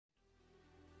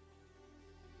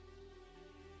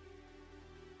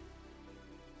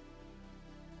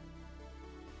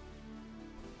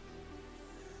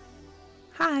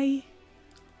Hi!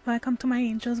 Welcome to my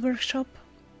Angels workshop.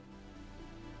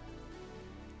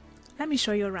 Let me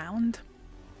show you around.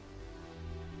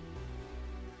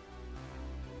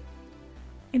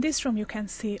 In this room you can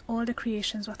see all the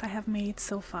creations what I have made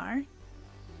so far.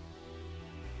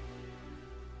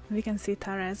 We can see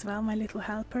Tara as well, my little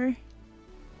helper.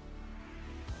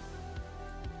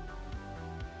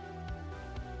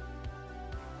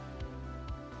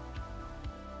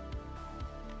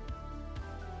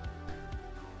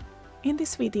 In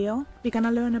this video, we're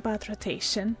gonna learn about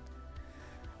rotation,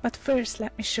 but first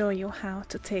let me show you how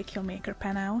to take your maker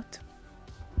pen out.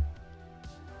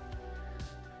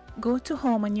 Go to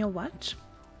Home on your watch,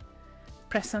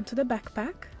 press onto the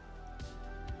backpack,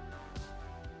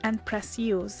 and press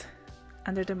Use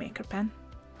under the maker pen.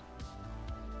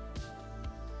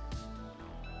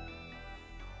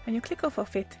 When you click off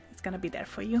of it, it's gonna be there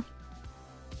for you.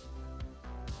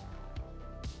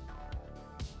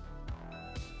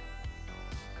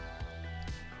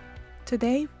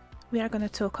 Today we are going to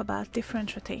talk about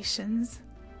different rotations.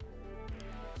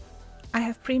 I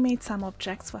have pre-made some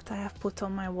objects what I have put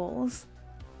on my walls.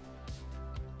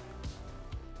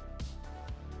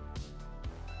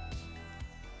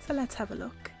 So let's have a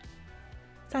look.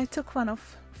 So I took one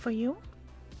off for you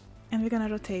and we're going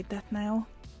to rotate that now.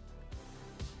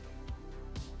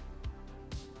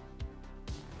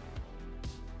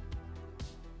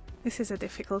 This is a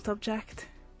difficult object,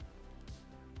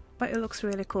 but it looks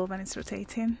really cool when it's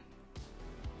rotating.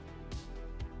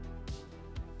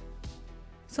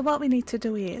 So what we need to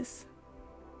do is,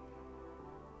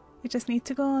 you just need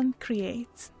to go on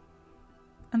Create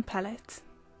and Palette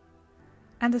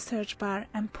and the search bar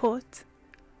and put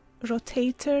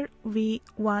Rotator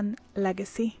V1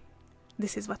 Legacy.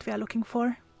 This is what we are looking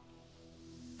for.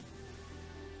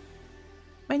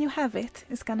 When you have it,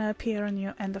 it's gonna appear on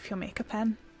your end of your maker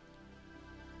pen.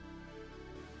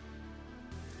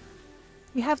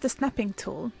 You have the snapping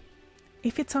tool.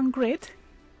 If it's on grid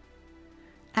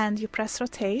and you press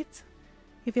rotate,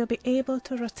 you will be able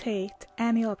to rotate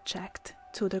any object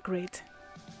to the grid.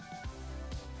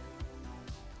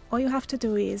 All you have to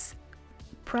do is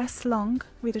press long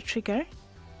with the trigger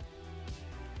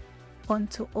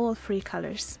onto all three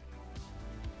colors.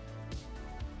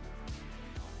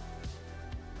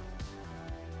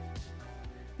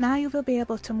 Now you will be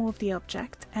able to move the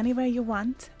object anywhere you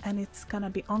want and it's gonna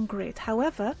be on grid.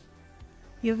 However,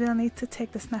 you will need to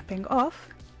take the snapping off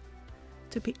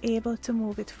to be able to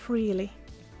move it freely.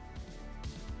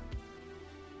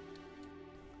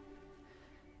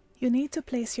 You need to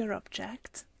place your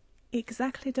object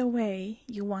exactly the way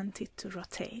you want it to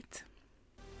rotate.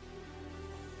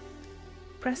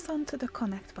 Press onto the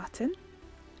connect button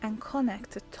and connect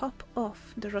the top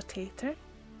of the rotator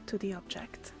to the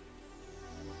object.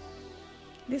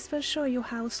 This will show you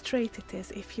how straight it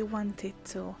is if you want it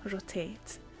to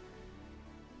rotate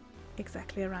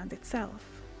exactly around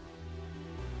itself.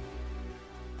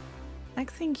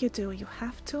 Next thing you do, you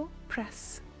have to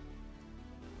press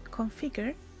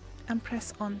Configure and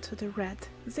press onto the red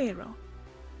 0.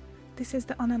 This is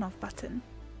the on and off button.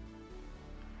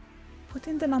 Put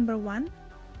in the number 1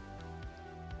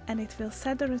 and it will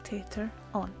set the rotator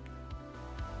on.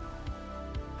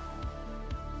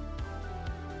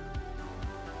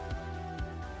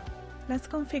 Let's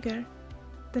configure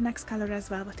the next color as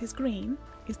well, what is green,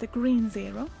 is the green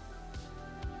 0.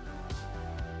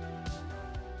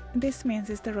 This means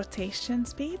it's the rotation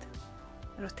speed,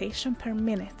 rotation per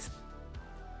minute.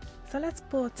 So let's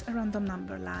put a random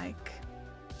number like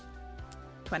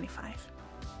 25.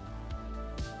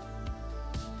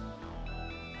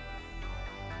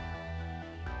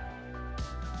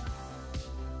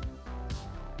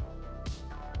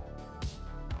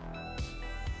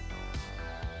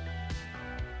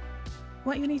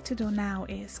 What you need to do now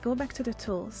is go back to the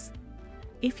tools.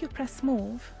 If you press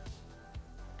move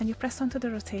and you press onto the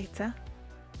rotator,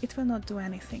 it will not do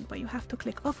anything, but you have to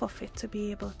click off of it to be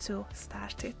able to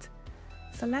start it.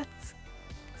 So let's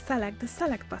select the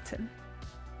select button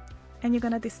and you're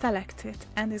gonna deselect it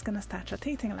and it's gonna start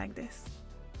rotating like this.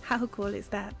 How cool is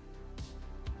that?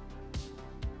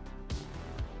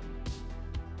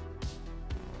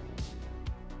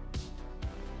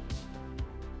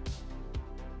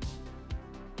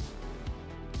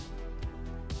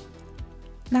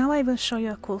 Now I will show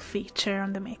you a cool feature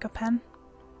on the maker pen.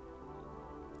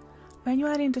 When you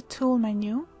are in the tool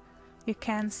menu, you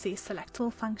can see select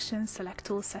tool functions, select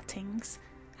tool settings.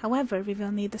 However, we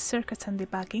will need the circuits and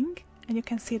debugging, and you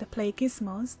can see the play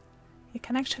gizmos. You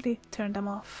can actually turn them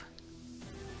off.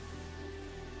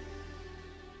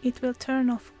 It will turn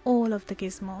off all of the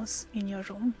gizmos in your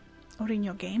room or in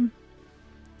your game.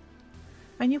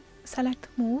 When you select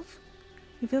move,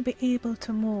 you will be able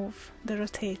to move the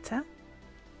rotator,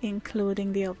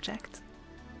 including the object.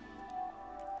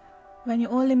 When you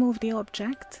only move the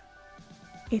object,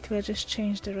 it will just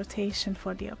change the rotation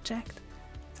for the object.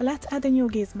 So let's add a new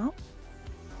gizmo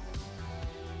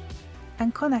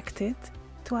and connect it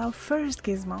to our first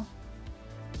gizmo.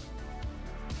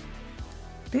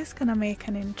 This is gonna make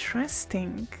an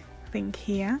interesting thing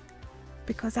here,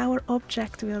 because our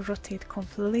object will rotate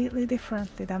completely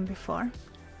differently than before.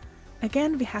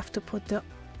 Again, we have to put the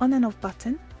on and off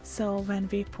button, so when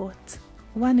we put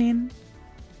one in,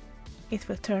 it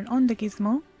will turn on the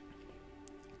gizmo,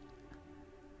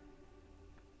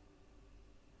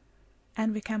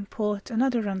 and we can put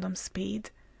another random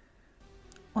speed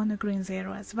on a green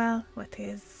 0 as well, what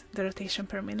is the rotation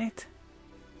per minute.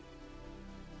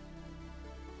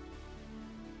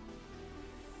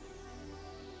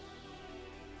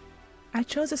 I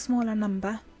chose a smaller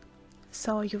number,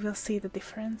 so you will see the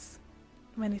difference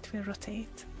when it will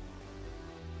rotate.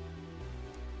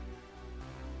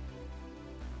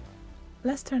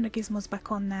 Let's turn the gizmos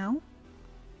back on now.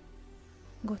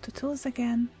 Go to Tools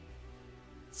again,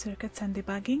 Circuits and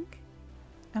Debugging,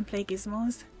 and play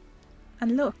gizmos.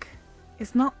 And look,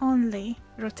 it's not only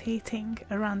rotating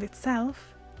around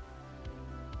itself,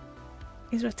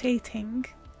 it's rotating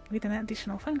with an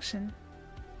additional function.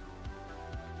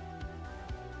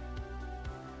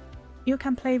 You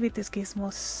can play with this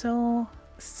gizmo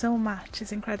so much,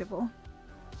 it's incredible.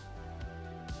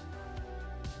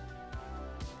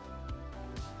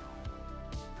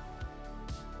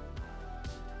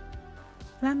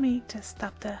 Let me just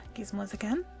stop the gizmos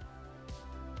again.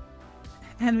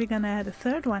 And we're gonna add a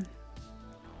third one.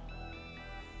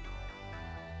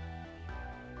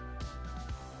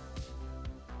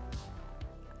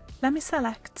 Let me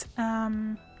select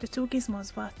the two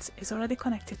gizmos what is already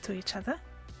connected to each other,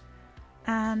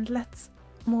 and let's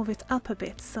move it up a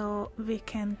bit so we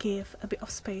can give a bit of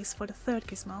space for the third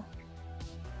gizmo,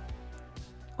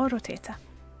 or rotator,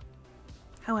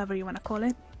 however you want to call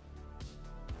it.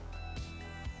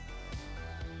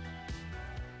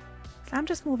 I'm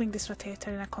just moving this rotator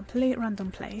in a complete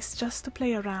random place just to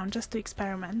play around, just to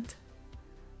experiment.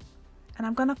 And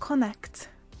I'm gonna connect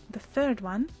the third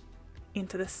one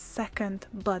into the second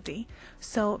body.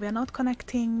 So we are not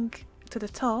connecting to the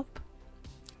top,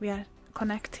 we are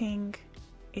connecting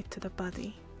it to the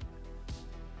body.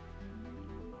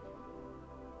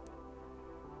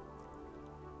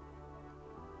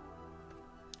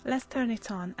 Let's turn it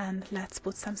on and let's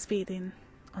put some speed in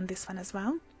on this one as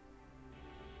well.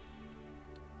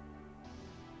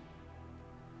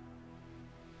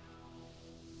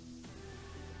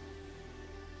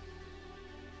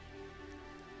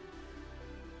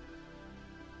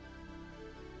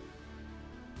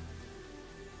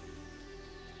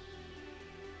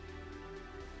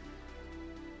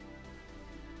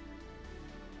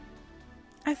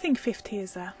 I think 50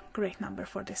 is a great number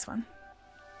for this one.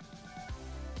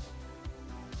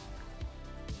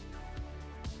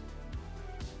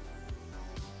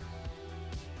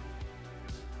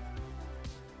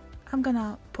 I'm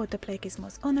gonna put the play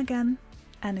gizmos on again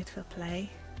and it will play.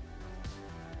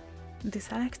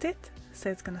 Deselect it, so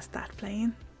it's gonna start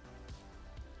playing.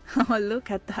 Oh, look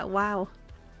at that, wow,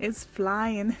 it's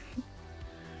flying.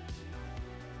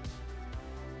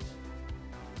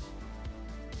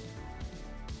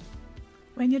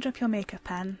 When you drop your makeup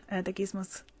pen, the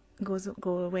gizmos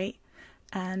go away,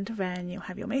 and when you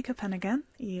have your makeup pen again,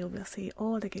 you will see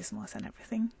all the gizmos and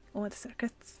everything, all the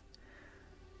circuits.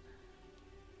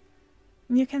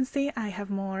 You can see I have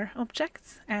more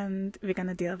objects, and we're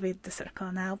gonna deal with the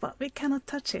circle now, but we cannot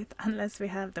touch it unless we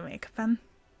have the makeup pen.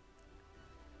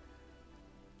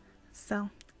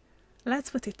 So let's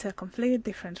put it to a completely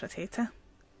different rotator.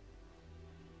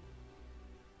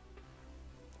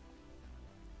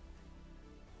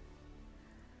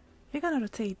 We're gonna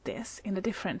rotate this in a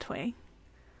different way,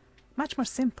 much more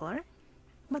simpler,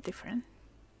 but different.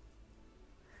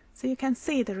 So you can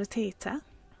see the rotator,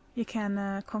 you can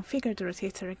configure the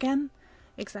rotator again,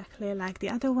 exactly like the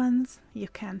other ones. You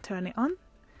can turn it on,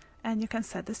 and you can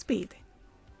set the speed.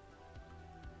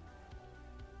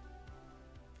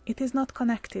 It is not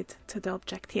connected to the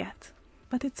object yet,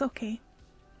 but it's okay.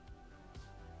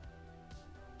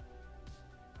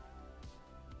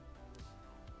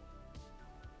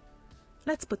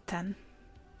 Let's put 10.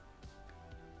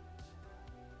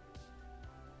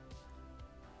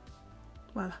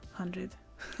 Well, 100.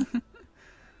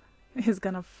 It's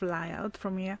gonna fly out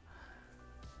from here.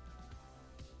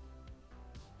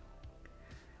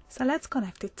 So let's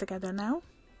connect it together now.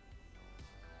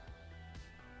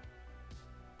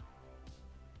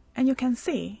 And you can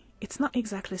see it's not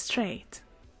exactly straight.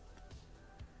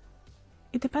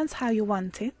 It depends how you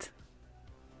want it.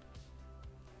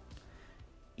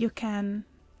 You can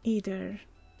either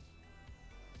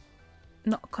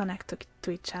not connect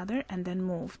to each other and then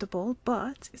move the ball,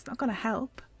 but it's not going to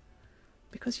help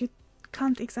because you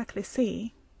can't exactly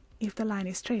see if the line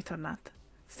is straight or not.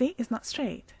 See, it's not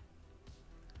straight.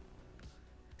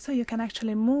 So you can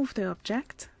actually move the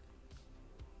object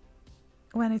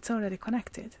when it's already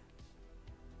connected.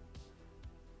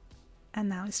 And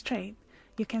now it's straight.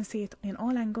 You can see it in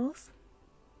all angles,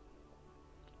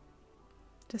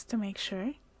 just to make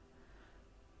sure.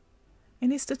 In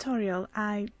this tutorial,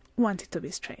 I want it to be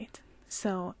straight,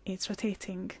 so it's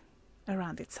rotating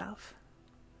around itself.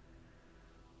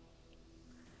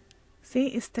 See,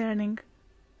 it's turning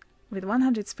with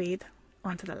 100 speed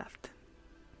onto the left.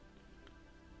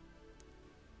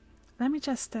 Let me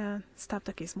just stop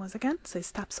the gizmos again, so it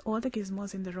stops all the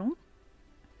gizmos in the room.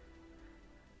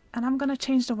 And I'm going to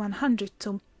change the 100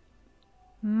 to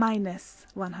minus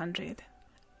 100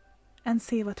 and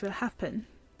see what will happen.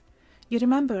 You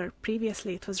remember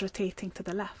previously it was rotating to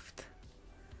the left.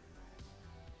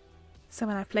 So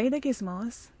when I play the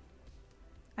gizmos,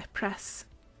 I press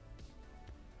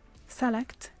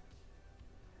select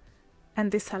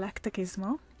and deselect the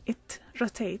gizmo. It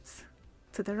rotates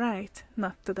to the right,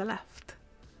 not to the left.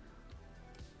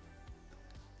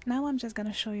 Now I'm just going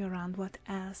to show you around what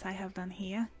else I have done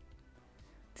here.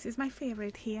 This is my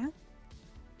favorite here.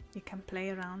 You can play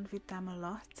around with them a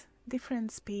lot.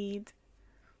 Different speed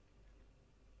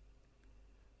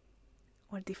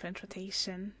or different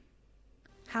rotation.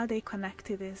 How they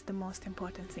connected is the most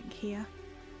important thing here.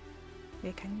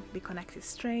 They can be connected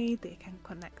straight, they can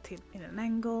connect it in an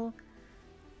angle.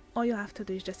 All you have to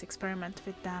do is just experiment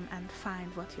with them and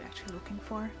find what you're actually looking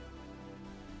for.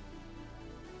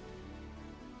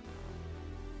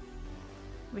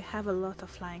 We have a lot of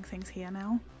flying things here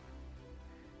now.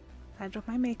 I drop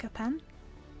my makeup pen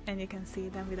and you can see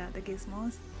them without the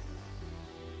gizmos.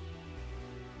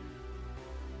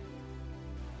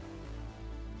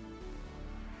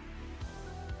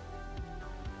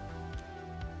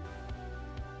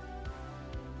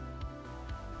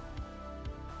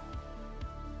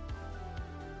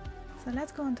 So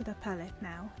let's go onto the palette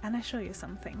now and I show you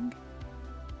something.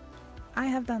 I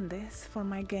have done this for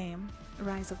my game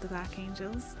Rise of the Dark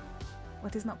Angels,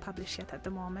 what is not published yet at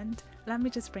the moment. Let me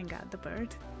just bring out the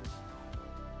bird.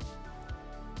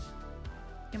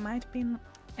 It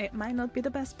might not be the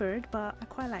best bird, but I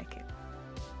quite like it.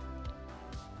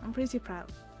 I'm pretty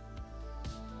proud.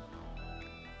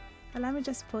 But let me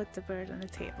just put the bird on the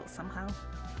table somehow.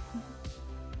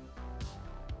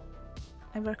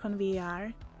 I work on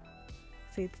VR,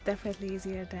 so it's definitely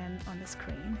easier than on the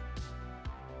screen.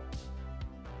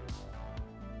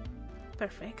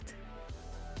 Perfect.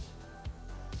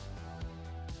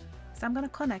 So I'm going to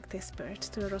connect this bird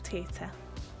to a rotator,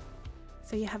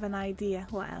 so you have an idea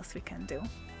what else we can do.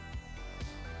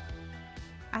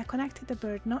 I connected the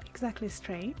bird not exactly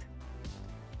straight,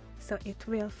 so it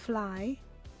will fly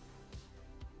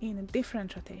in a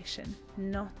different rotation,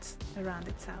 not around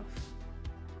itself.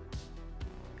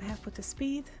 I have put a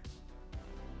speed,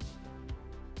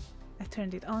 I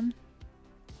turned it on,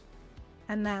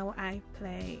 and now I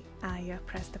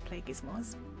press the play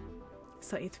gizmos,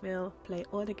 so it will play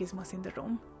all the gizmos in the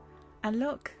room. And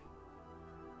look,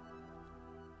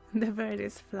 the bird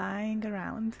is flying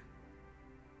around,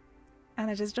 and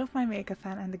I just drop my makeup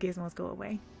pen and the gizmos go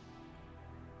away.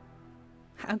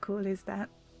 How cool is that?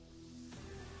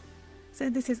 So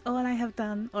this is all I have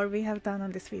done, or we have done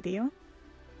on this video.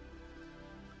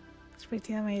 It's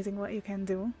pretty amazing what you can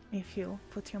do if you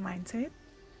put your mind to it.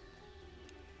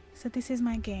 So this is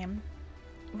my game,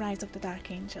 Rise of the Dark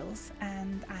Angels,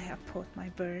 and I have put my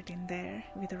bird in there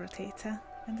with a rotator,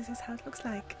 and this is how it looks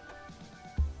like.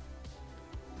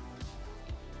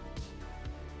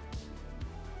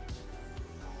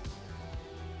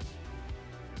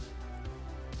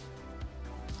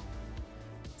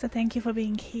 So thank you for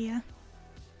being here,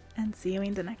 and see you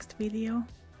in the next video.